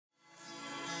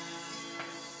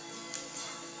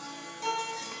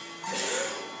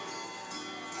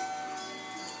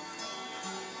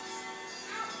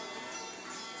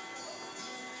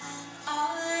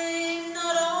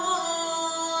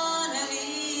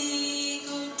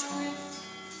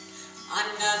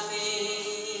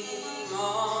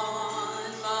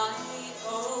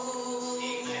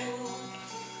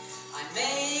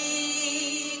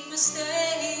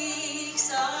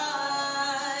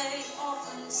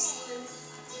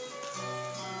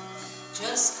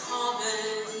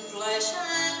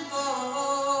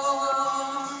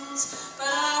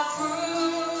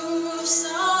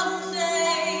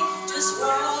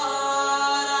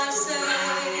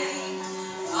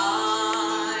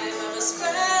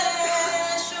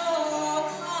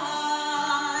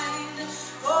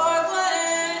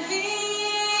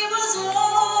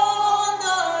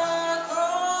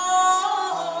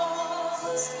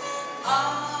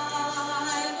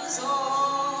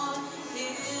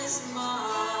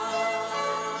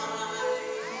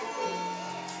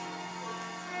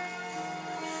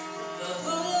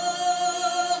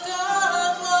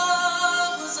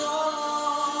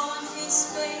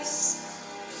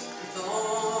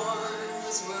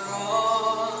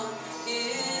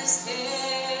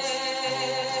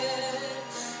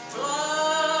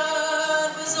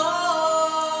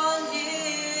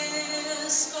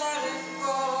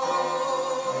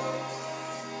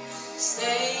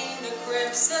stained a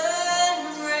crimson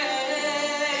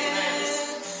red,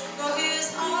 for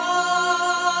his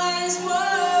eyes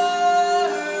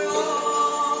were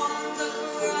on the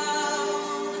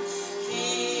ground.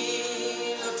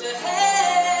 He looked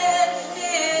ahead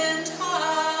in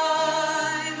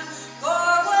time, for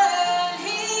when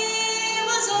he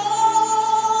was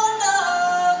on the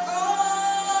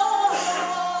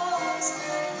cross,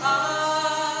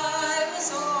 I was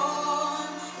on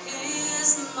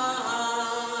his mind.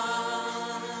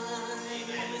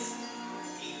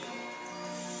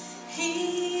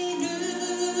 He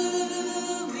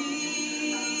knew me,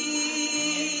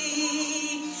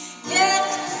 yet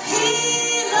he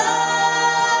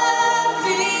loved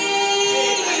me.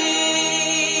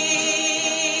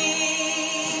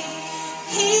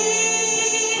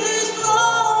 He whose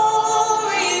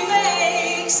glory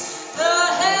makes the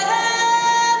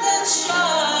heavens shine,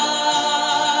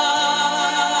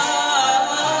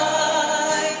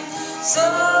 so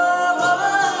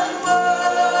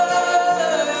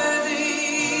unworthy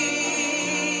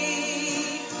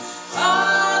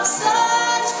of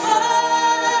such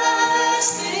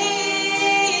mercy.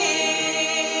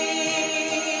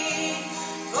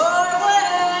 For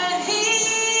when he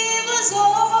was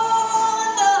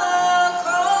on the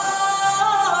cross,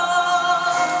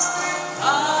 I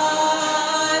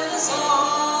was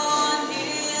on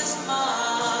his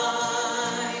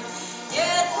mind.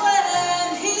 Yet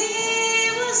when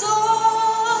he was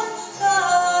on the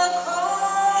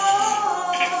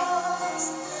cross,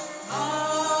 I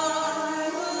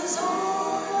was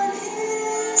on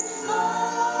his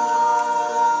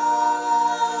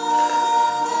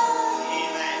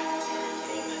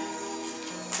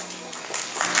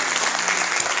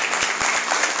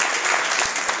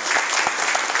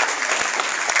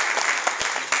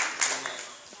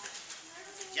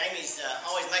Jamie's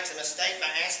always makes a mistake by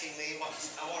asking me what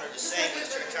I want her to sing when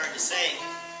it's her turn to sing,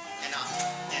 and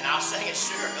I'll sing it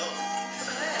sure over.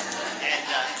 And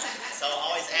so I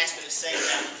always ask her to sing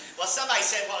that. Well, somebody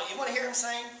said, "Well, you want to hear him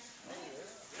sing?"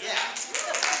 Yeah.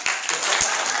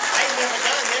 They've never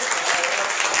done this before.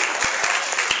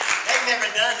 They've never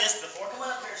done this before. Come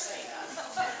on up here and sing.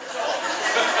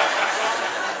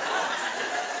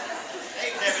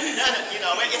 They've never done it. You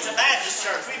know, it's a Baptist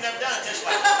church. We've never done it this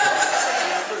way. You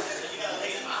got to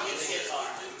lead them. I'll use the guitar.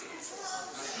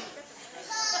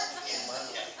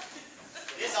 Okay.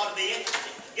 This ought to be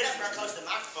interesting. Get up there close to the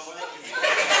microphone. We'll let you do it.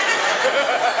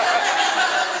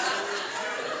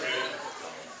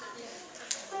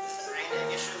 Randy, I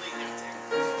guess you'll lead them too.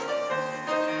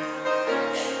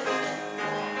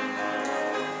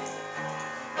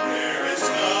 There is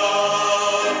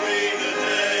coming the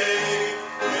day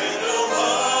when no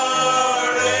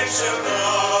heartache shall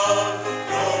come,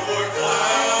 no more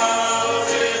clouds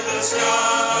in the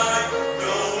sky,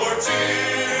 no more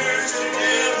tears to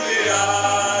dim the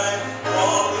eye.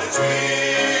 All the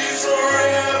dreams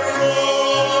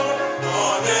forevermore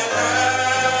on that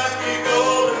happy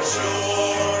golden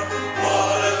shore.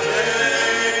 What a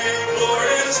day,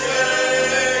 glorious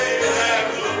day that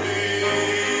will be.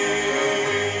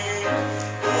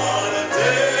 What a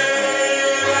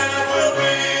day that will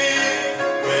be,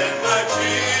 when my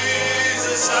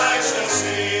Jesus I shall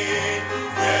see.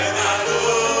 When I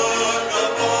look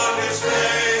upon his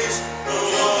face, the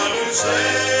one who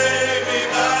saved me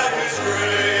by his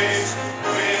grace.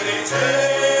 When he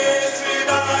takes me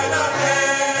by the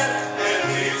hand and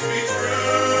leads me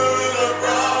through the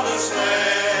promised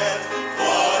land.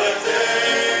 What a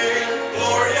day,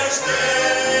 glorious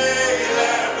day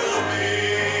that will be.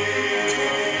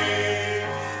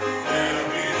 There'll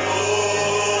be no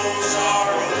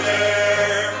sorrow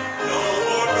there, no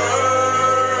more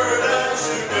burdens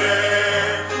to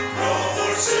bear, no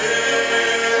more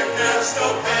sickness, no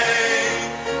pain,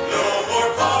 no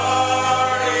more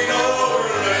parting over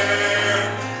there.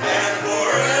 And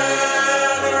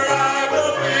forever I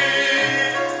will be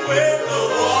with the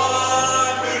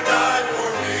one who died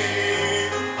for me.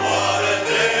 What a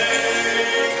day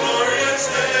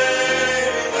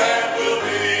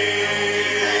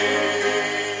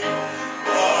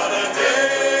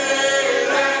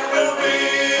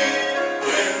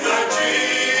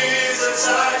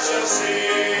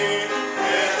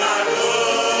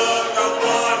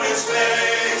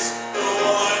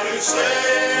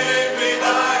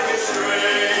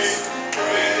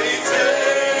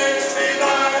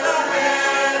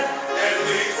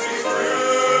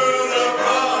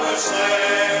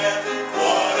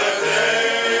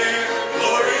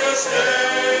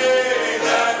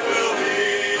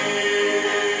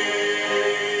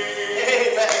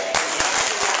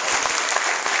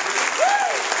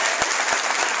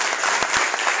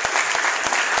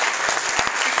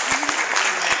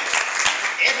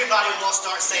everybody will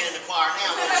start saying in the choir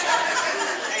now, won't you?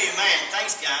 Amen.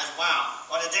 Thanks, guys. Wow.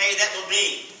 What a day that will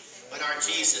be when our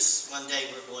Jesus one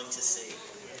day we're going to see.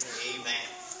 Amen.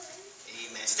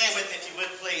 Amen. Stand with me if you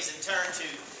would, please, and turn to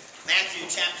Matthew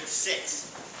chapter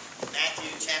 6.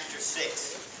 Matthew chapter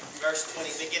 6, verse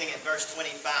 20, beginning at verse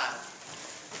 25.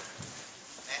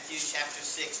 Matthew chapter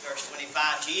 6, verse 25.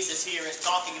 Jesus here is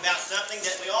talking about something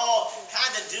that we all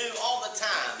kind of do all the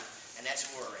time, and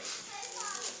that's worry.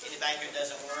 Anybody here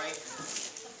doesn't worry?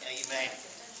 Amen.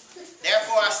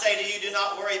 Therefore I say to you, do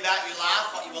not worry about your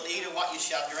life, what you will eat or what you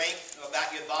shall drink, nor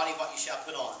about your body, what you shall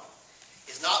put on.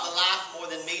 Is not the life more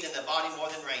than meat, and the body more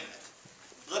than raiment?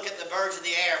 Look at the birds of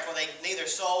the air, for they neither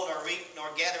sow nor reap nor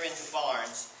gather into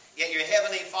barns, yet your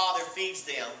heavenly Father feeds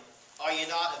them. Are you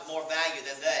not of more value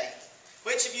than they?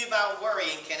 Which of you by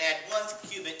worrying can add 1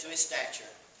 cubit to his stature?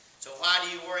 So why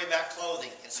do you worry about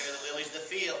clothing? Consider the lilies of the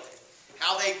field,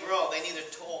 how they grow, they neither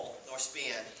toil nor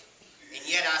spin. And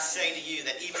yet I say to you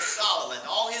that even Solomon,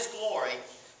 all his glory,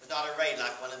 was not arrayed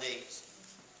like one of these.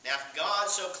 Now if God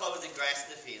so clothed the grass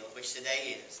of the field, which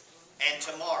today is, and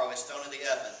tomorrow is thrown in the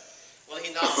oven, will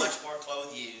he not much more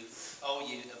clothe you, O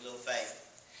you of little faith?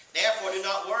 Therefore do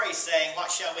not worry, saying,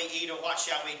 what shall we eat, or what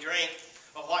shall we drink,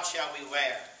 or what shall we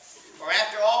wear? For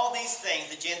after all these things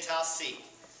the Gentiles seek,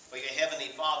 for your heavenly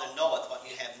Father knoweth what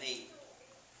you have need.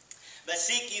 But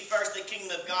seek ye first the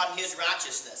kingdom of God and his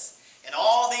righteousness, and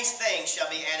all these things shall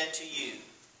be added to you.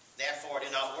 Therefore do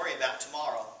not worry about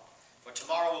tomorrow, for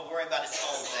tomorrow will worry about its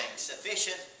own things.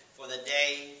 Sufficient for the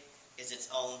day is its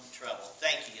own trouble.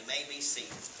 Thank you. You may be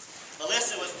seated.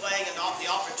 Melissa was playing the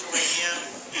offertory hymn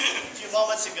a few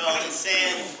moments ago that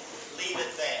said, leave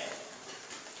it there.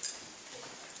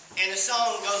 And the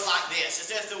song goes like this: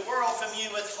 as if the world from you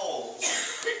withholds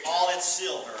all its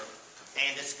silver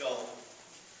and its gold,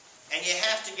 and you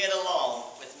have to get along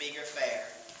with meager fare.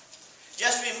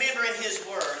 Just remember in his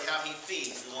word how he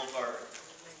feeds the little bird.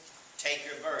 Take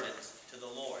your burdens to the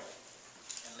Lord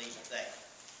and leave it there.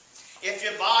 If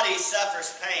your body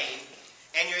suffers pain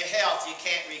and your health you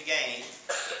can't regain,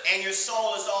 and your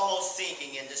soul is almost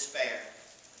sinking in despair,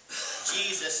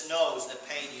 Jesus knows the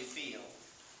pain you feel.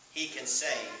 He can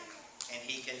save and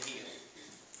he can heal.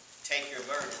 Take your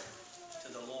burden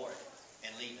to the Lord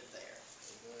and leave it there.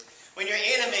 When your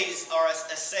enemies are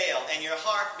assailed and your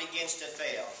heart begins to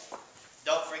fail,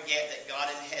 don't forget that God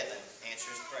in heaven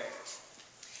answers prayers.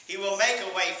 He will make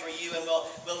a way for you and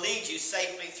will lead you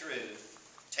safely through.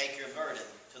 Take your burden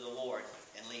to the Lord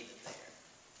and leave it there.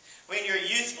 When your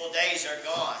youthful days are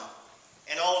gone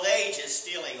and old age is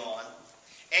stealing on,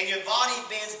 and your body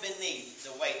bends beneath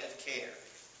the weight of care,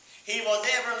 he will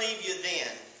never leave you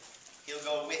then. He'll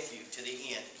go with you to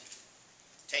the end.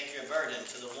 Take your burden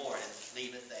to the Lord and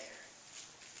leave it there.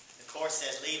 The chorus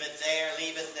says, leave it there,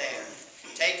 leave it there.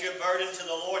 Take your burden to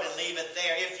the Lord and leave it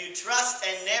there. If you trust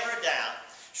and never doubt,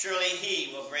 surely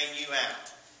he will bring you out.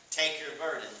 Take your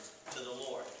burden to the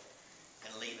Lord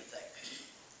and leave it there.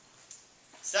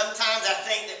 Sometimes I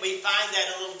think that we find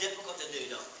that a little difficult to do,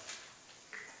 don't we?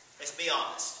 Let's be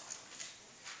honest.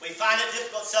 We find it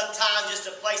difficult sometimes just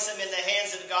to place them in the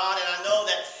hands of God. And I know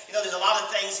that, there's a lot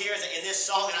of things here in this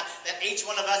song that each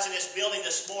one of us in this building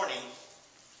this morning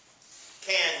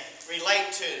can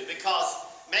relate to. Because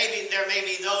there may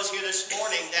be those here this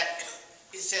morning that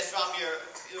it says from your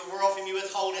world from you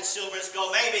withhold its silver and its gold.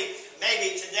 Maybe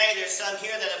today there's some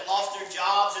here that have lost their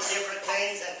jobs and different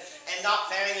things and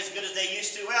not faring as good as they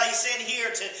used to. Well, he said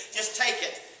here to just take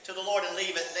it to the Lord and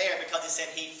leave it there, because he said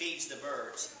he feeds the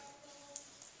birds.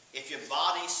 If your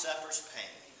body suffers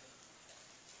pain,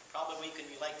 probably we can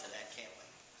relate to that, can't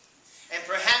we? And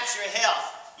perhaps your health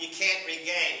you can't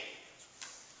regain,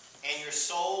 and your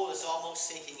soul is almost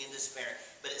sinking in despair.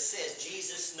 But it says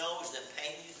Jesus knows the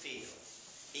pain you feel.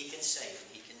 He can save,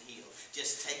 he can heal.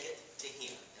 Just take it to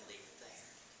him and leave it there.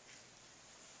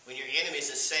 When your enemies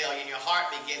assail you and your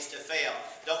heart begins to fail,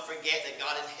 don't forget that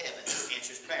God in heaven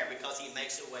answers prayer, because he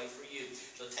makes a way for you.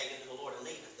 So take it to the Lord and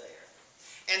leave it there.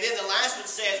 And then the last one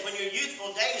says, when your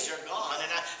youthful days are gone,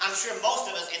 and I'm sure most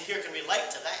of us in here can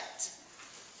relate to that.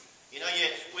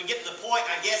 We get to the point,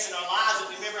 I guess, in our lives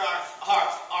that we remember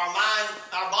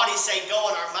our bodies say go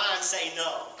and our minds say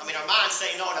no. Our minds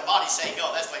say no and our bodies say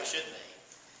go. That's the way it should be.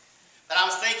 But I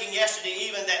was thinking yesterday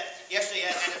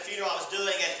at a funeral I was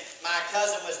doing, and my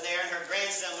cousin was there and her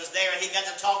grandson was there, and he got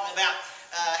to talking about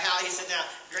how he said, now,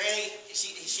 Granny,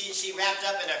 she wrapped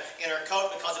up in her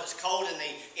coat because it was cold in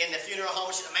the funeral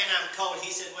home. She said, man, I'm cold.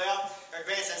 He said, well, her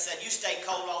grandson said, you stay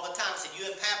cold all the time. He said, you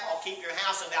and Papa will keep your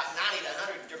house about 90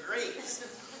 to 100 degrees.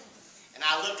 And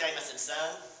I looked at him and said,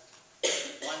 son,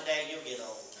 one day you'll get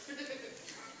old,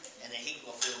 and the heat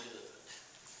will feel good.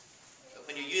 But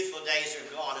when your youth youthful days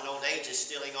are gone and old age is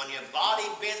stealing on your body,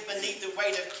 bends beneath the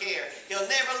weight of care. He'll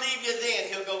never leave you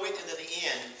then. He'll go with you to the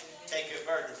end. Take your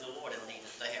burden to the Lord and leave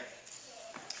it there.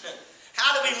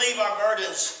 How do we leave our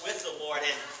burdens with the Lord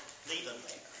and leave them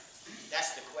there?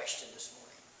 That's the question this morning.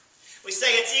 We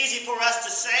say it's easy for us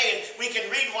to say, and we can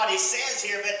read what he says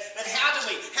here, but how do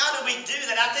we do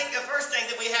that? I think the first thing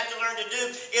that we have to learn to do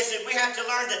is that we have to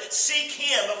learn to seek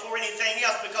him before anything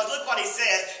else, because look what he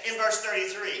says in verse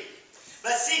 33.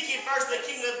 But seek ye first the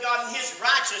kingdom of God and his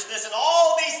righteousness, and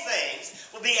all these things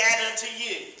will be added unto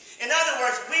you. In other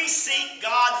words, we seek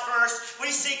God first. We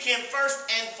seek him first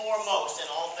and foremost in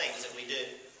all things that we do.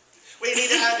 We need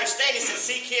to understand it, to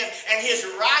seek him and his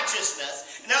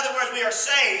righteousness. In other words, we are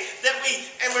saying that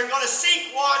we're going to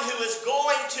seek one who is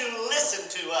going to listen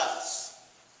to us.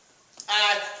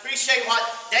 I appreciate what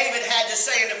David had to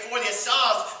say in the 40th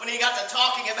Psalms when he got to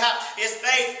talking about his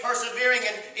faith, persevering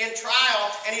in trial,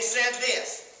 and he said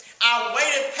this: I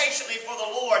waited patiently for the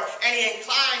Lord, and he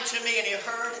inclined to me, and he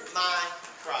heard my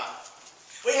cry.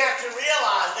 We have to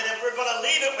realize that if we're going to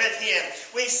leave it with him,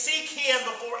 we seek him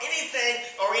before anything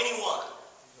or anyone.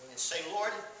 And say, Lord,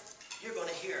 you're going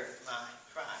to hear my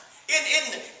cry.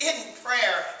 Isn't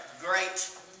prayer great?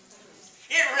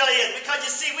 It really is, because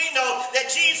you see, we know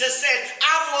that Jesus said,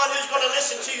 I'm the one who's going to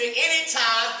listen to you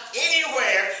anytime,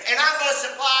 anywhere, and I'm going to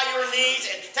supply your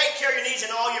needs and take care of your needs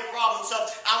and all your problems. So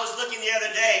I was looking the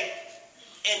other day,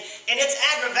 and it's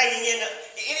aggravating.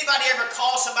 Anybody ever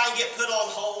call somebody and get put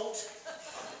on hold?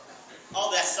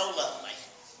 Oh, that's so lovely.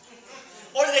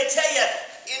 Or do they tell you,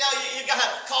 you got to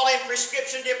call in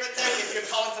prescription, different things. If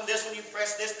you're calling from this one, you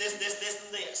press this, and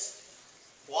this.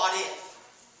 What if?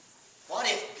 What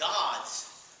if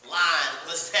God's line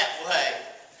was that way?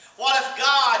 What if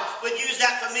God would use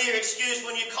that familiar excuse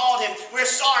when you called him? We're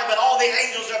sorry, but all the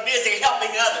angels are busy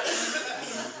helping others.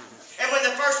 And when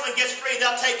the first one gets free,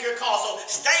 they'll take your call. So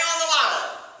stay on the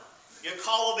line. Your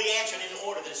call will be answered in the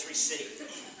order that it's received.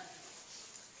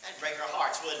 That'd break our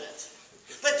hearts, wouldn't it?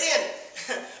 But then,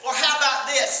 or how about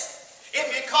this?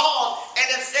 If you called and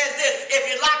it says this: if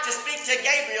you'd like to speak to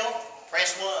Gabriel,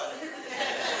 press 1.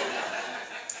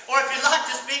 Or if you'd like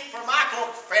to speak for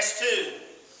Michael, press 2.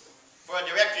 For a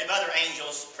directory of other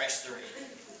angels, press 3.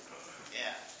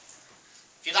 Yeah.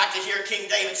 If you'd like to hear King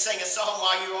David sing a song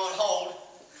while you're on hold,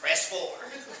 press 4.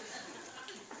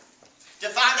 To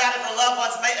find out if a loved one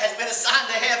has been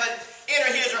assigned to heaven,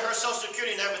 enter his or her social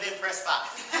security number, then press 5.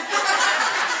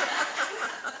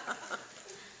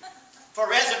 For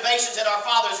reservations at our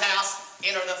Father's house,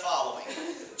 enter the following.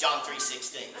 John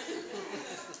 3:16.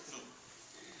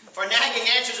 For nagging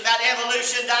answers about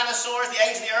evolution, dinosaurs, the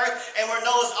age of the earth, and where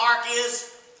Noah's Ark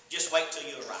is, just wait till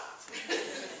you arrive.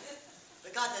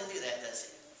 But God doesn't do that, does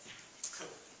he?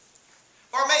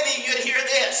 Or maybe you'd hear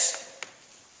this.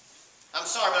 I'm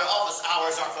sorry, but our office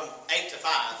hours are from 8 to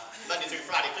 5, Monday through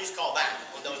Friday. Please call back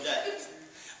on those days.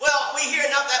 Well, we hear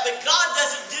enough of that, but God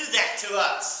doesn't do that to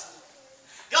us.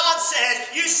 God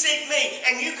says, you seek me,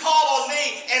 and you call on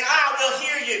me, and I will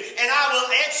hear you, and I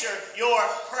will answer your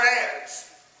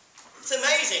prayers. It's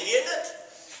amazing, isn't it?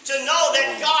 To know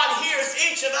that God hears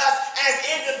each of us as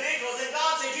individuals, and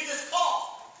God says, you just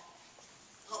call.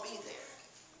 I'll be there.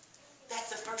 That's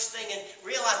the first thing, and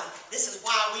realizing this is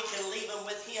why we can leave them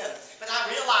with him. But I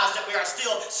realize that we are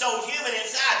still so human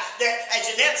inside that,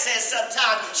 as Jeanette says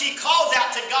sometimes, she calls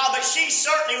out to God, but she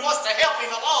certainly wants to help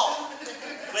him along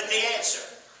with the answer.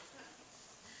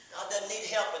 God doesn't need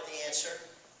help with the answer.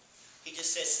 He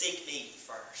just says, seek me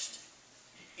first.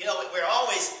 We're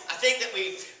always, I think that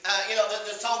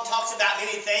the song talks about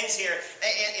many things here,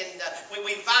 and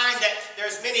we find that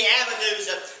there's many avenues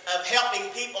of helping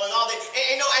people and all that.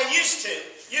 And used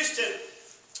to,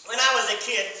 when I was a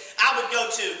kid, I would go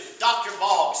to Dr.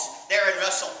 Boggs there in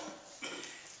Russell,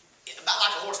 about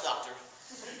like a horse doctor.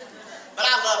 But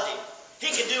I loved him.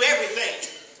 He could do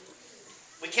everything.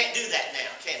 We can't do that now,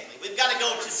 can we? We've got to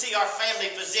go to see our family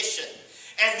physician.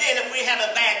 And then if we have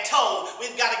a bad toe,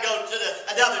 we've got to go to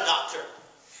another doctor.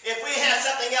 If we have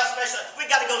something else special,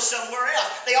 we've got to go somewhere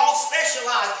else. They all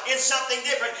specialize in something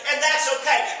different, and that's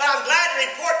okay. But I'm glad to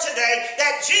report today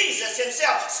that Jesus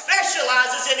himself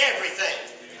specializes in everything.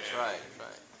 That's right.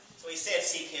 So he said,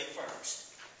 seek him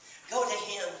first. Go to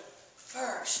him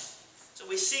first. So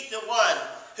we seek the one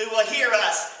who will hear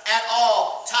us at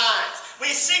all times.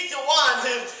 We seek the one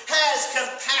who has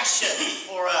compassion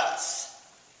for us.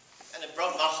 And it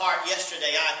broke my heart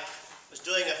yesterday. I was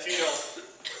doing a funeral,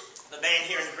 the man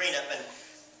here in Greenup,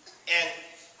 and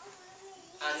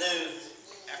I knew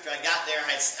after I got there,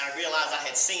 I realized I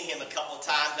had seen him a couple of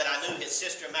times, but I knew his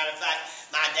sister. Matter of fact,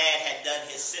 my dad had done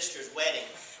his sister's wedding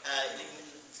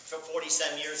from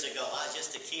 40-some years ago. I was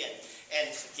just a kid. And,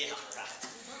 yeah, right.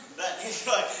 But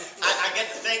anyway, I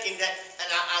get to thinking that, and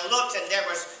I looked and there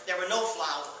were no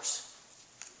flowers.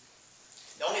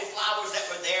 The only flowers that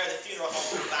were there, the funeral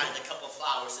home provided a couple of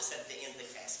flowers that said at the end of the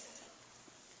casket.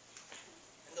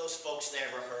 And those folks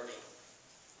there were hurting.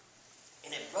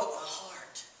 And it broke my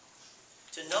heart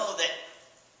to know that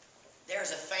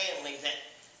there's a family that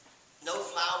no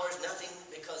flowers, nothing,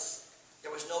 because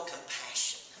there was no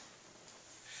compassion.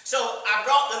 So I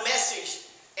brought the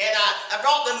message, and I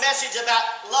brought the message about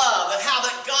love and how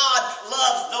that God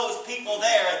loves those people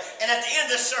there. And at the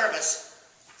end of the service,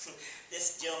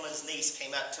 this gentleman's niece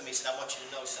came up to me and said, I want you to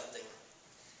know something.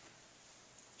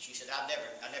 She said, I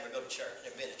never go to church,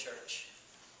 never been to church.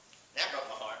 And that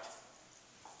broke my heart.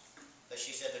 But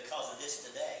she said, because of this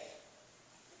today,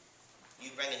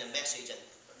 you bringing the message, and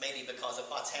maybe because of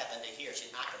what's happened to here,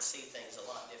 she said, I can see things a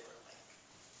lot differently.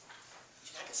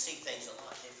 She said, I can see things a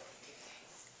lot differently.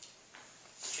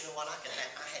 But you know what? I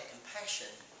had compassion,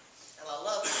 and I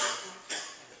love them.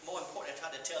 But more important, I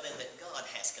tried to tell them that God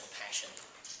has compassion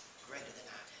greater than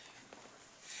I do.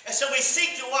 And so we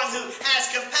seek the one who has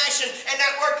compassion, and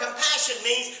that word compassion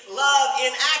means love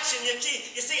in action. You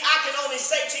see, I can only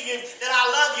say to you that I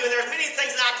love you, and there's many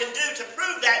things that I can do to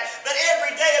prove that, but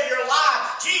every day of your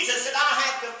life, Jesus said, I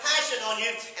have compassion on you,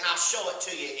 and I'll show it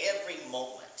to you every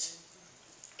moment.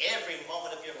 Every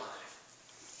moment of your life,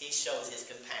 He shows His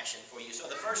compassion for you. So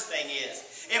the first thing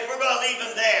is, if we're going to leave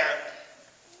Him there,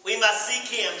 we must seek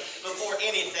Him before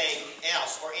anything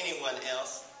else or anyone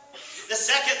else. The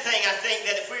second thing, I think,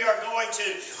 that if we are going to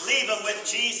leave them with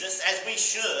Jesus, as we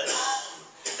should,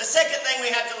 the second thing we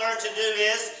have to learn to do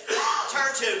is turn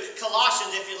to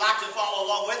Colossians, if you'd like to follow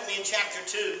along with me in chapter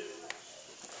 2.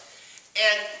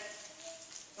 And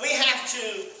we have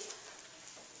to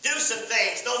do some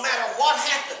things, no matter what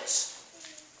happens.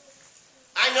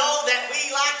 I know that we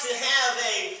like to have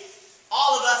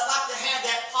all of us like to have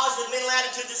that positive mental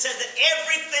attitude that says that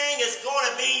everything is going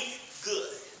to be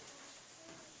good.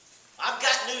 I've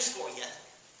got news for you.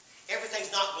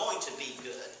 Everything's not going to be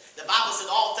good. The Bible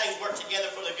says all things work together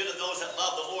for the good of those that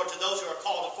love the Lord, to those who are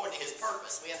called according to His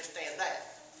purpose. We understand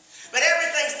that. But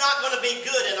everything's not going to be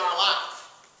good in our life.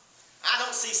 I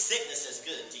don't see sickness as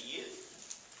good, do you?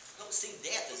 I don't see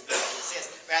death as good. It says,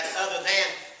 rather, other than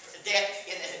death,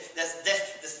 the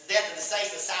death of the saints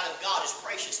in the sight of God is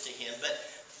precious to Him. But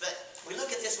we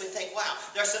look at this and we think, wow,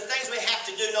 there are some things we have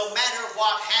to do no matter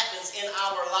what happens in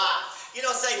our life. You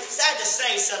know, sad to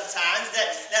say sometimes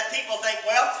that people think,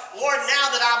 well, Lord, now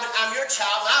that I'm your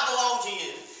child and I belong to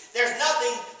you, there's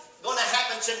nothing going to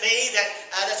happen to me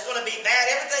that's going to be bad.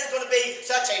 Everything's going to be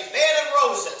such a bed of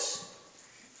roses.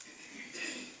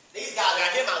 These guys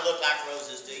out here might look like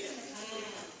roses to you.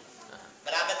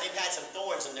 But I bet they've had some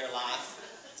thorns in their life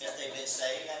since they've been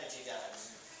saved, haven't you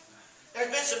guys?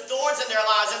 There's been some thorns in their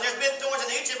lives, and there's been thorns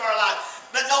in each of our lives.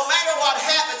 But no matter what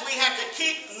happens, we have to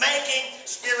keep making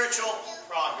spiritual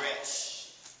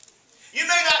progress. You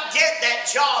may not get that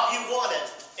job you wanted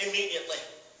immediately,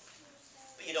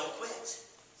 but you don't quit.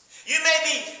 You may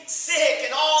be sick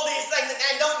and all these things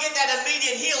and don't get that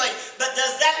immediate healing, but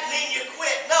does that mean you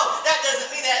quit? No, that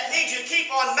doesn't mean that. It means you keep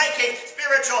on making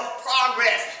spiritual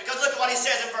progress. Because look at what he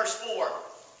says in verse 4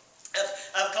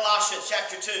 of Colossians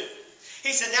chapter 2.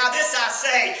 He said, now this I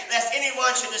say, lest anyone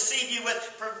should deceive you with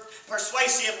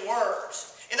persuasive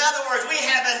words. In other words, we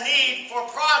have a need for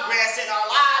progress in our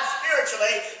lives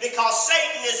spiritually because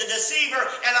Satan is a deceiver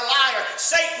and a liar.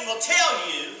 Satan will tell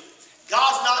you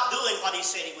God's not doing what He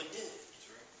said He would do.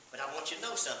 But I want you to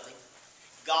know something.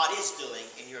 God is doing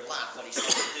in your life what He said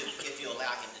He would do if you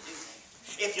allow Him to do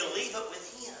that. If you leave it with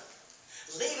Him.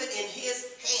 Leave it in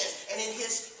His hands and in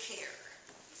His care.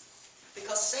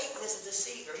 Because Satan is a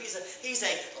deceiver. He's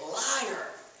a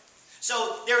liar.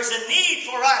 So there is a need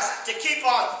for us to keep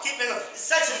on keeping,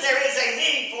 such as there is a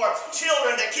need for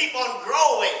children to keep on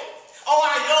growing. Oh,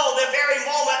 I know the very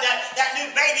moment that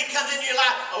new baby comes into your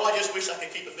life, oh, I just wish I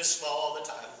could keep it this small all the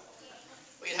time.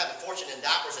 Well, you'd have a fortune in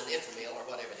diapers and Inframeal or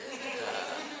whatever it is.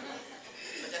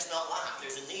 But that's not life.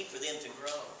 There's a need for them to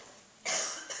grow.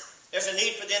 There's a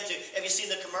need for them to, have you seen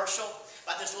the commercial?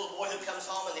 About this little boy who comes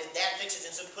home and his dad fixes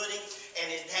him some pudding, and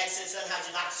his dad says, son, how'd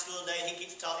you like school today? And he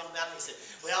keeps talking about it. He said,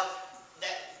 well,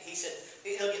 he said,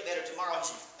 he'll get better tomorrow.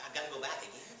 He said, I've got to go back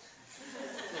again.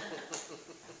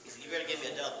 He said, you better give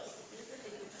me a double.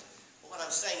 Well, what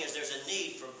I'm saying is there's a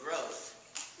need for growth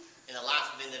in the life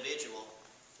of an individual,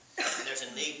 and there's a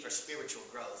need for spiritual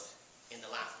growth in the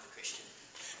life of the Christian.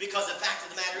 Because the fact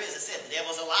of the matter is, I said, the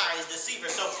devil's a liar, he's a deceiver.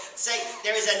 So say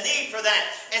there is a need for that.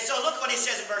 And so look what he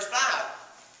says in verse 5.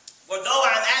 For though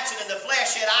I am absent in the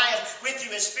flesh, yet I am with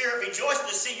you in spirit, rejoicing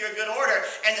to see your good order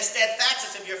and the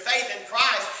steadfastness of your faith in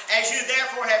Christ. As you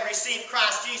therefore have received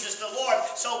Christ Jesus the Lord,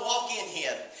 so walk in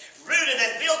him, rooted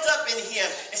and built up in him,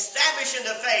 established in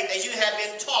the faith as you have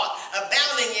been taught,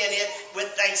 abounding in it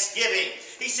with thanksgiving.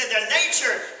 He said the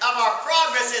nature of our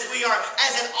progress is we are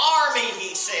as an army,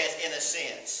 he says, in a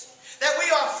sense. That we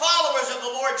are followers of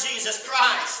the Lord Jesus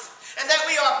Christ. And that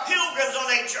we are pilgrims on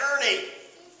a journey.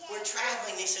 We're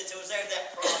traveling, he said, there's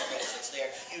that progress that's there.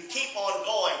 You keep on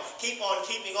going, keep on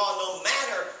keeping on, no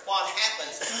matter what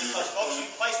happens. Because, folks, you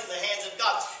place in the hands of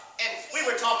God. And we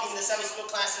were talking in the Sunday school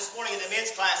class this morning, in the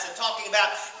men's class, and talking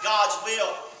about God's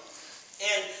will.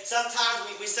 And sometimes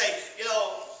we say, you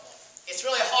know, it's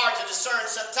really hard to discern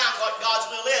sometimes what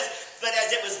God's will is. But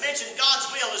as it was mentioned,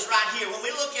 God's will is right here. When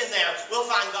we look in there, we'll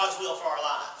find God's will for our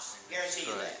lives.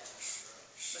 Guarantee you that.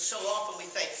 But so often we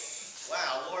think,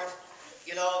 wow, Lord,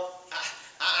 you know,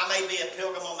 I may be a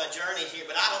pilgrim on my journey here,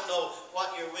 but I don't know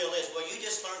what your will is. Well, you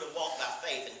just learn to walk by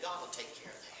faith, and God will take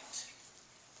care of that.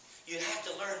 You have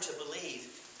to learn to believe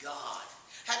God.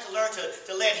 Have to learn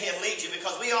to let him lead you,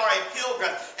 because we are a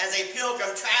pilgrim, as a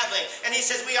pilgrim traveling. And he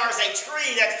says we are as a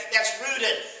tree that's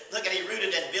rooted. Look at, he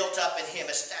rooted and built up in him,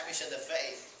 established in the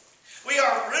faith. We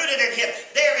are rooted in him.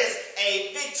 There is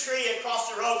a big tree across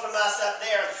the road from us up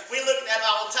there. We look at that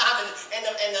all the time, and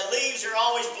the leaves are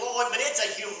always blowing, but it's a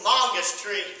humongous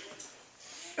tree.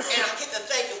 And I get to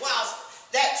thinking, wow,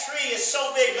 that tree is so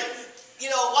big. But,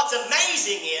 you know, what's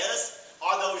amazing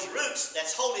are those roots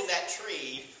that's holding that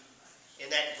tree in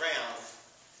that ground.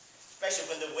 Especially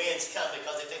when the winds come,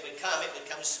 because if it would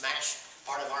come smash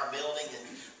part of our building and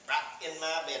right in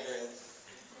my bedroom.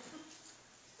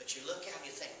 But you look out and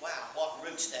you think, wow, what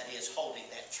roots that is holding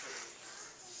that tree.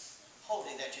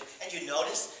 Holding that tree. And you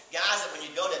notice, guys, that when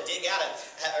you go to dig out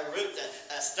a root,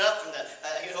 a stump from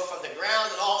the ground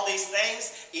and all these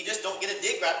things, you just don't get a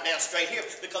dig right down straight here,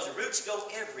 because the roots go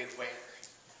everywhere,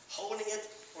 holding it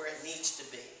where it needs to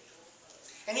be.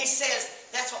 And he says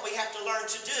that's what we have to learn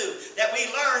to do. That we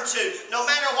learn to, no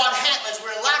matter what happens,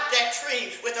 we're like that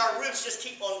tree with our roots just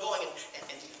keep on going and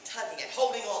tugging it,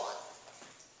 holding on.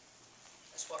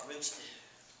 That's what roots do.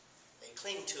 They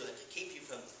cling to it to keep you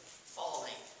from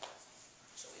falling.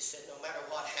 So he said, no matter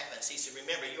what happens, he said,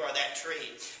 remember, you are that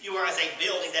tree. You are as a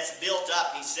building that's built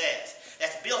up, he says.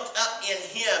 That's built up in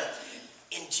him,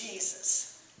 in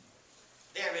Jesus.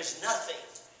 There is nothing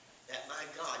that my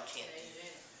God can't do.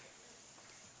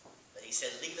 But he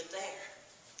said, leave it there.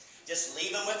 Just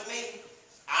leave them with me.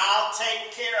 I'll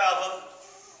take care of them.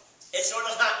 It's sort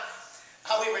of like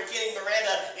how we were kidding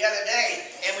Miranda the other day,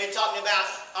 and we were talking about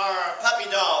our puppy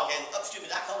dog. And,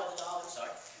 did I call it a dog? I'm sorry.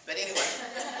 But anyway,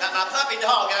 about my puppy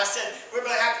dog. And I said, we're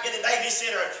going to have to get a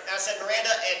babysitter. And I said,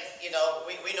 Miranda, and you know,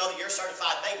 we know that you're a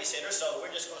certified babysitter, so we're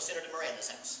just going to send her to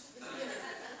Miranda's house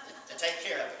to take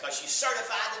care of her, because she's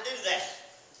certified to do that.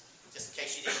 Just in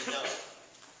case you didn't know.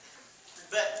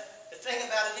 But the thing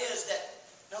about it is that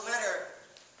no matter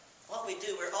what we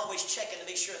do, we're always checking to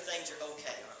be sure things are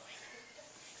okay, aren't we?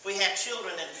 If we have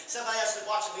children and somebody else is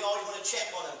watching, we always want to check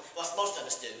on them. Well, most of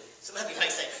us do. Some of you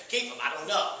may say, keep them, I don't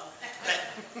know.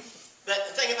 But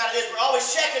the thing about it is we're always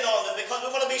checking on them because we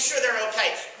want to be sure they're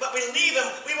okay. But we want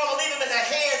to leave them in the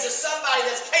hands of somebody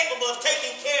that's capable of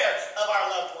taking care of our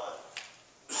loved one.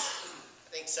 I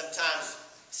think sometimes,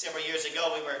 several years ago,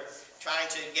 we were trying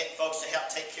to get folks to help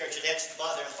take care of Jeanette's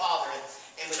mother and father,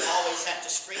 and we always have to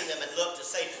screen them and look to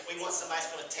say, we want somebody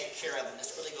that's going to take care of them,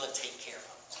 that's really going to take care of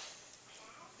them.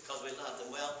 Because we love them.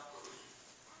 Well,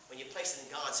 when you place it in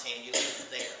God's hand, you leave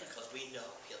it there because we know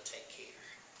he'll take care.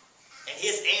 And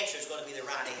his answer is going to be the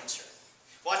right answer.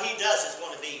 What he does is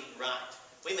going to be right.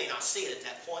 We may not see it at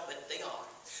that point, but they are.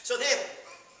 So then,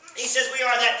 he says we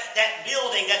are that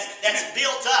building that's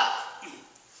built up.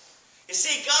 You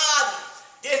see, God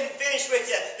didn't finish with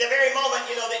you. The very moment,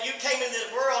 that you came into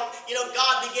the world,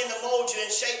 God began to mold you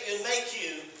and shape you and make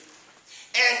you.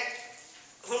 And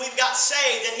when we got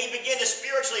saved, then he began to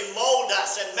spiritually mold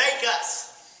us and make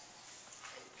us.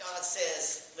 And God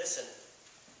says, listen,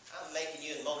 I'm making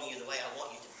you and molding you the way I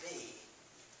want you to be.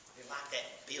 You're like that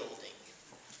building.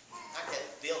 Like that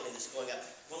building that's going up.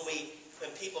 When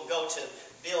people go to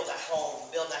build a home,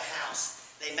 build a house,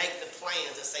 they make the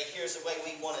plans and say, here's the way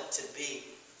we want it to be.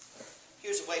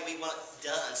 Here's the way we want it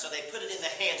done. So they put it in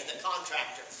the hands of the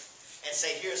contractor and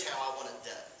say, here's how I want it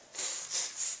done.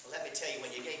 Well, let me tell you,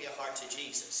 when you gave your heart to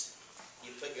Jesus,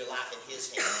 you put your life in his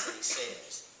hands, and he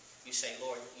says, you say,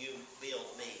 Lord, you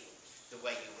build me the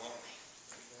way you want me.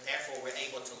 Therefore, we're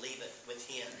able to leave it with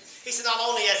him. He said not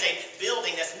only as a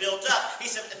building that's built up, he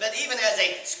said, but even as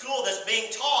a school that's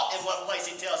being taught. In one place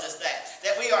he tells us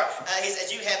that we are, he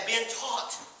says, you have been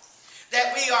taught.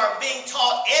 That we are being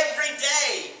taught every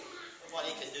day of what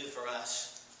he can do for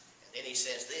us. And then he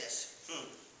says this.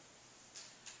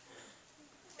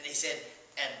 And he said,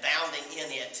 and bounding in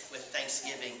it with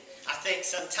thanksgiving. I think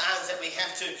sometimes that we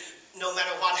have to, no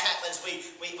matter what happens,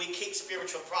 we keep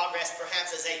spiritual progress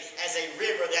perhaps as a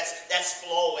river that's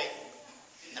flowing,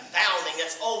 abounding,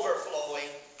 that's overflowing.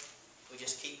 We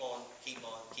just keep on keeping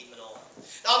on.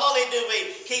 Not only do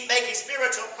we keep making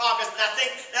spiritual progress, but I think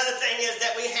the other thing is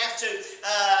that we have to,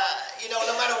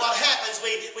 no matter what happens,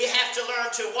 we have to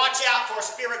learn to watch out for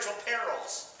spiritual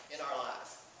perils in our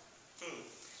life.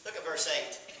 Look at verse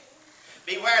 8.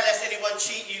 Beware lest anyone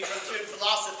cheat you through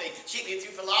philosophy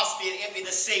and envy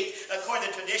deceit, according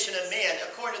to the tradition of men,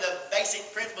 according to the basic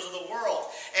principles of the world,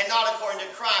 and not according to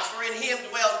Christ. For in him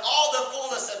dwells all the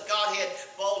fullness of Godhead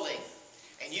bodily.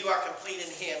 And you are complete in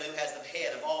him who has the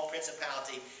head of all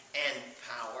principality and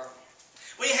power.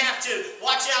 We have to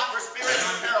watch out for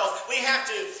spiritual perils. We have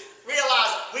to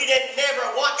realize we didn't never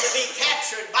want to be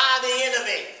captured by the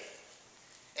enemy.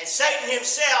 And Satan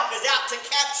himself is out to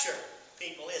capture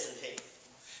people, isn't he?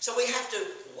 So we have to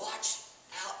watch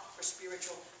out for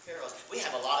spiritual perils. We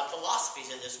have a lot of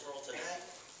philosophies in this world today.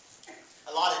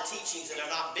 A lot of teachings that are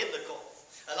not biblical.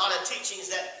 A lot of teachings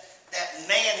that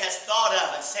man has thought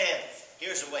of and said,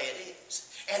 here's the way it is.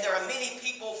 And there are many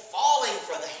people falling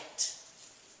for that.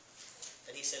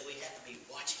 And he said we have to be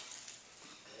watching.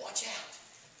 Watch out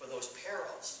for those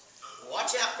perils.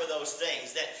 Watch out for those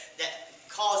things that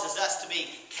causes us to be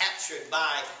captured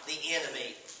by the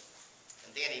enemy.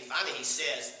 And then he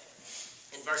says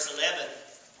in verse 11,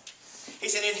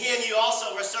 he said, in him you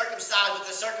also were circumcised with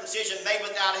the circumcision made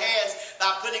without hands,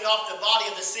 by putting off the body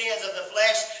of the sins of the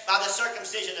flesh by the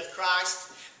circumcision of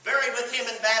Christ, buried with him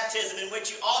in baptism, in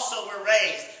which you also were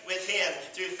raised with him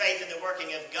through faith in the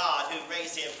working of God, who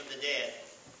raised him from the dead.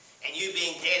 And you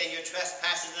being dead in your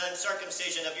trespasses and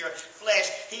uncircumcision of your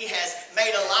flesh, he has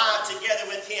made alive together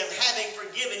with him, having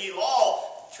forgiven you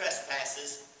all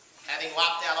trespasses, having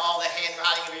wiped out all the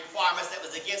handwriting of requirements that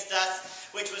was against us,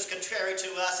 which was contrary to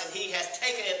us, and he has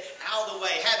taken it out of the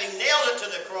way, having nailed it to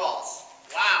the cross.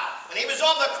 Wow. When he was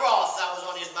on the cross, that was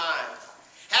on his mind.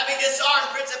 Having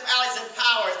disarmed principalities and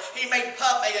powers, he made a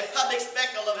public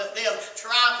spectacle of them,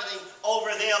 triumphing over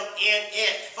them in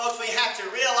it. Folks, we have to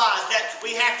realize that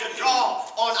we have to draw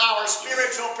on our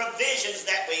spiritual provisions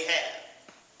that we have.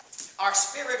 Our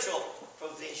spiritual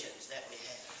provisions that we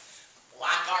have.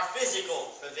 Like our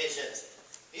physical provisions.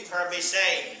 You've heard me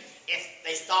say, if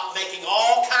they stop making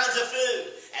all kinds of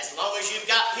food, as long as you've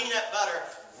got peanut butter,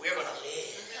 we're going to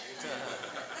live.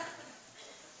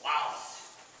 Wow.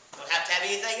 Don't have to have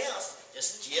anything else.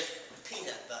 Just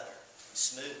peanut butter.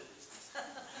 Smooth.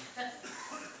 But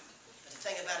the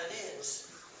thing about it is,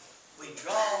 we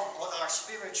draw on our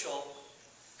spiritual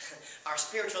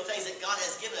things that God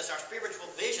has given us, our spiritual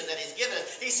vision that he's given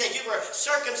us. He said you were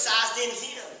circumcised in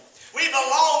him. We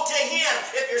belong to him.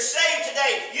 If you're saved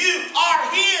today, you are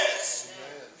his.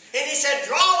 Amen. And he said,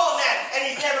 draw on that.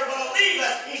 And he's never going to leave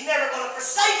us. He's never going to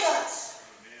forsake us.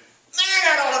 Amen. Man,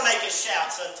 that ought to make us shout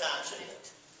sometimes, shouldn't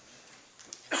it?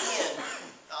 And then,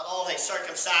 not only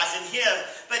circumcised in him,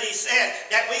 but he said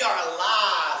that we are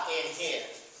alive in him.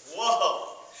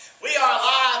 Whoa. We are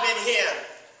alive in him.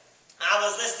 I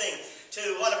was listening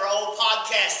to one of our old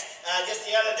podcasts just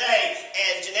the other day,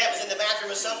 and Jeanette was in the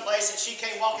bathroom or someplace, and she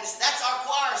came walking, and said, that's our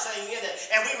choir singing in it.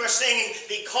 And we were singing,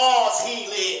 because he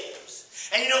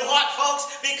lives. And you know what, folks?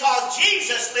 Because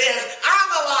Jesus lives,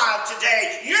 I'm alive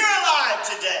today. You're alive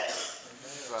today.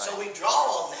 Right. So we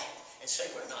draw on that and say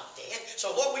we're not dead.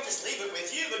 So Lord, we just leave it with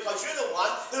you, because you're the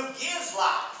one who gives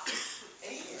life.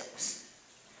 And he is.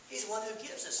 He's the one who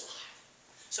gives us life.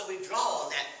 So we draw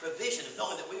on that provision of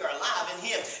knowing that we are alive in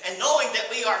him, and knowing that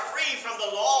we are free from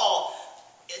the law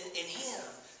in him,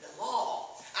 the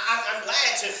law. I'm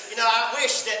glad to, I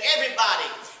wish that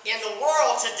everybody in the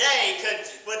world today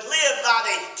would live by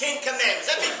the 10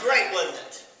 Commandments. That'd be great, wouldn't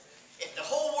it? If the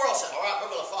whole world said, all right,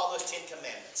 we're going to follow those 10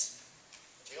 Commandments.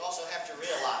 But you also have to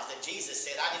realize that Jesus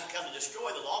said, I didn't come to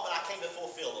destroy the law, but I came to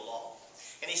fulfill the law.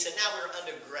 And he said, now we're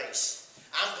under grace.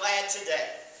 I'm glad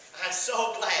today. I'm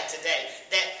so glad today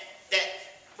that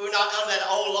we're not under that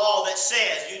old law that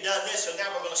says you've done this, so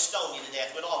now we're going to stone you to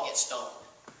death. We'd all get stoned.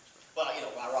 Well,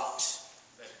 by rocks.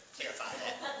 Clarify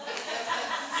that.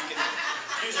 You can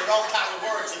use the wrong kind of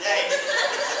word today.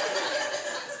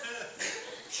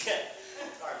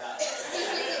 Sorry about it.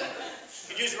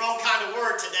 You can use the wrong kind of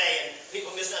word today and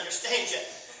people misunderstand you.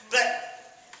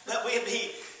 But we'd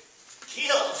be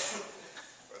killed,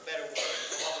 for a better word,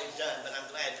 for what we've done. But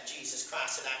I'm glad that Jesus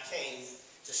Christ said, I came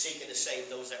to seek and to save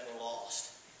those that were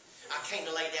lost. I came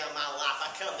to lay down my life.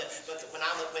 I come to, but when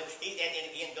I and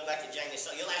again, go back to James.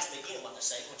 So you'll ask me again what to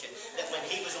say, won't you? That when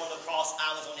he was on the cross,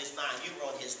 I was on his mind. You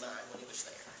were on his mind when he was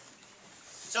there.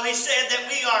 So he said that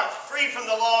we are free from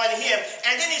the law in him.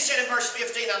 And then he said in verse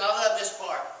 15, and I love this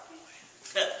part,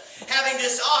 having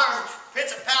disarmed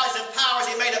principalities and powers,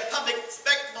 he made a public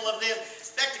spectacle of them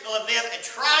and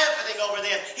triumphing over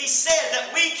them. He says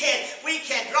that we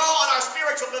can draw on our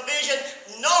spiritual provision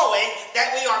knowing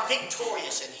that we are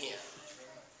victorious in him.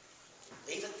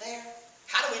 Leave it there.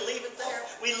 How do we leave it there?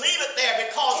 We leave it there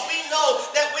because we know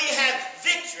that we have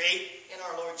victory in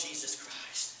our Lord Jesus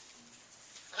Christ.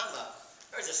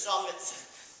 There's a song that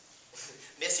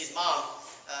Missy's mom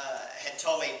had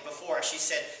told me before. She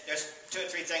said, there's 2 or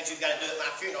 3 things you've got to do at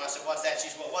my funeral. I said, what's that? She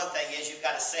said, well, one thing is you've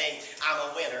got to sing,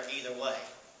 I'm a winner either way.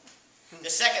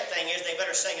 The second thing is they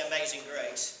better sing Amazing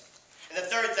Grace. And the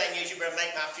third thing is you better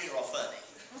make my funeral funny.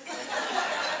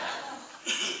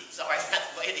 Sorry, that's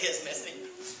the way it is, Missy.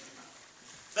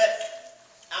 But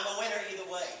I'm a winner either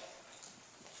way.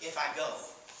 If I go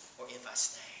or if I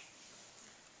stay.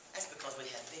 That's because we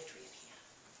have victory in him.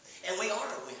 And we are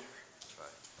a winner. That's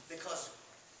right. Because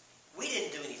we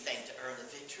didn't do anything to earn the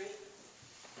victory,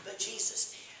 but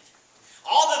Jesus did.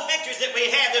 All the victories that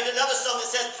we have, there's another song that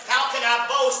says, how can I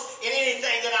boast in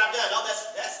anything that I've done? Oh,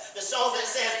 that's the song that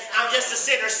says, I'm just a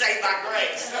sinner saved by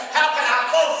grace. How can I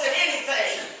boast in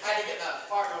anything? I had to get my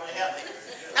partner over to help me.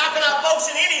 How can I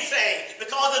boast in anything?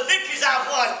 Because the victories I've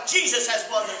won, Jesus has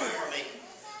won them for me.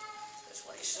 That's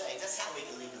what he's saying. That's how we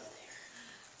can leave them there.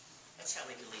 That's how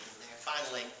we can leave them there.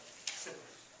 Finally,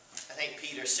 I think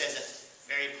Peter says it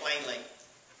very plainly.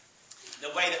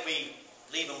 The way that we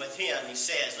leave them with him, he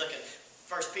says, look at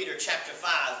 1 Peter chapter 5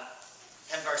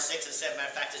 and verse 6 and 7. Matter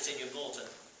of fact, it's in your bulletin.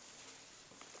 It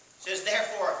says,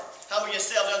 therefore, humble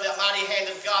yourselves under the mighty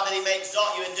hand of God that he may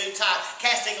exalt you in due time,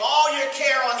 casting all your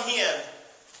care on him,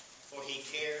 for he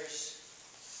cares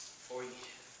for you.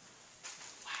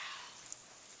 Wow.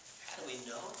 How do we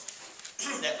know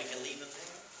that we can leave him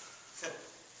there?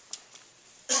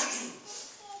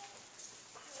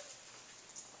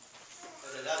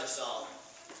 There's another song.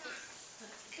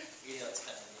 You know it's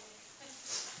coming.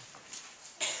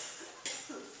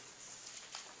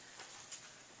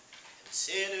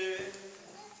 Consider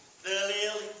the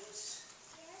lilies,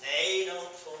 they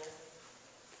don't toil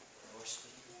nor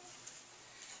spin,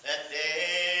 that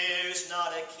there's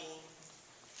not a king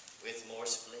with more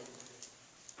splendor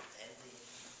than thee.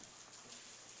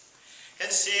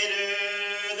 Consider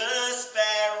the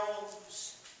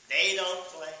sparrows, they don't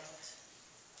plant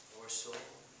or sow,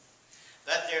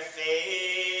 but they're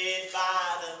fed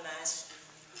by the Master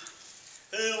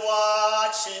who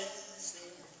watches them.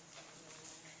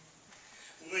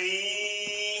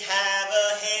 We have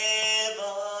a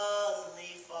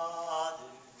heavenly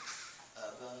Father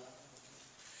above,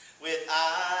 with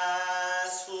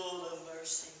eyes full of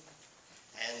mercy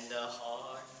and a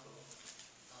heart full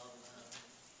of love.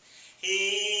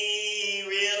 He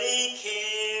really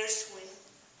cares when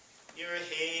your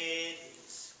head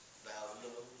is bowed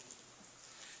low.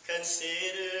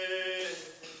 Consider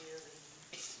the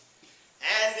lilies,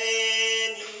 and then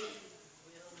you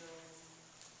will know.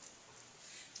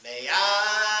 May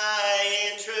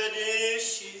I introduce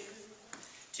you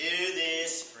to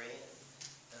this friend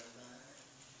of mine,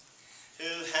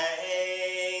 who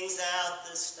hangs out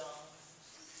the stars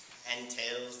and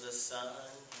tells the sun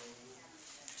when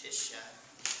to shine.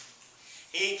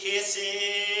 He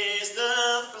kisses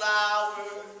the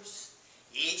flowers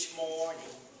each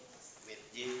morning with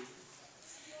dew,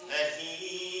 but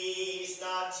he's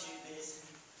not too busy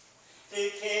to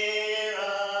care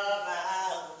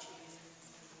about you.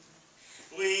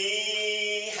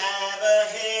 We have a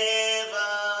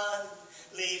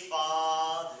heavenly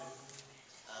Father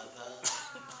above,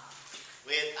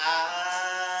 with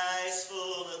eyes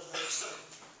full of mercy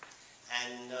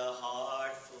and a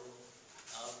heart full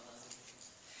of love.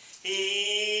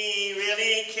 He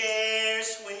really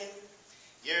cares when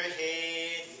your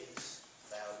head is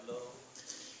bowed low.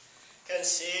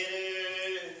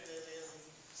 Consider the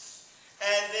lilies,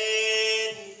 and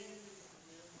then you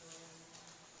will know.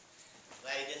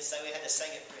 Glad he didn't say we had to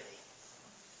sing it pretty,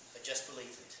 but just believe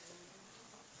it.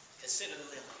 Consider the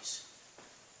lilies.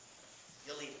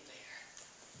 You'll leave it there.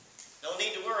 No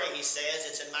need to worry, he says.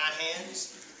 It's in my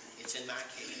hands. It's in my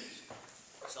care.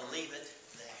 So leave it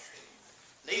there.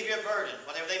 Leave your burden,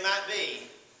 whatever they might be.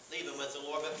 Leave them with the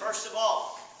Lord. But first of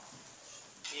all,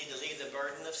 you need to leave the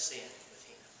burden of sin with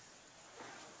him.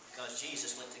 Because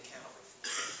Jesus went to Calvary.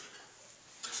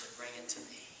 He said, bring it to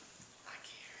me.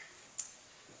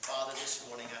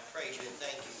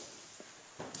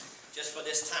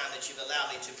 this time that you've allowed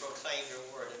me to proclaim your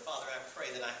word. And Father, I pray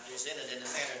that I present it in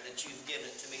the manner that you've given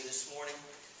it to me this morning.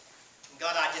 And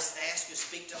God, I just ask you to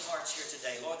speak to hearts here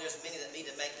today. Lord, there's many that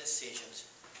need to make decisions.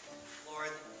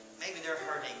 Lord, maybe they're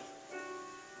hurting.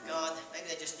 God, maybe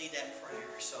they just need that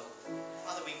prayer. So,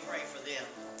 Father, we pray for them.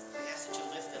 We ask that you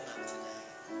lift them up today.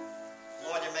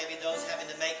 Lord, there may be those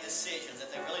having to make decisions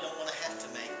that they really don't want to have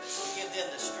to make. So give them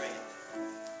the strength.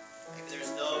 Maybe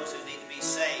there's those who need to be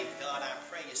saved. God, I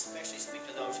pray you especially speak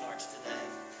to those hearts today.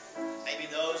 Maybe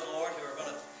those, Lord, who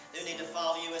need to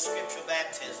follow you in scriptural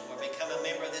baptism or become a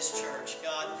member of this church.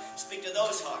 God, speak to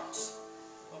those hearts.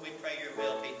 Lord, we pray your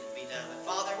will be done. But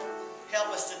Father, help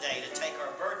us today to take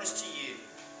our burdens to you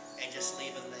and just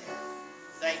leave them there.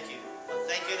 Thank you. Well,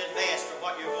 thank you in advance for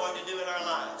what you're going to do in our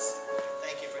lives.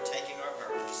 Thank you for taking our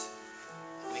burdens.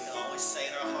 We can always say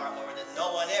in our heart, Lord, that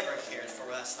no one ever cares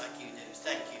for us like you do.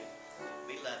 Thank you.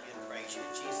 We love you and praise you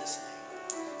in Jesus' name.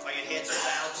 While your heads are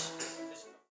bowed,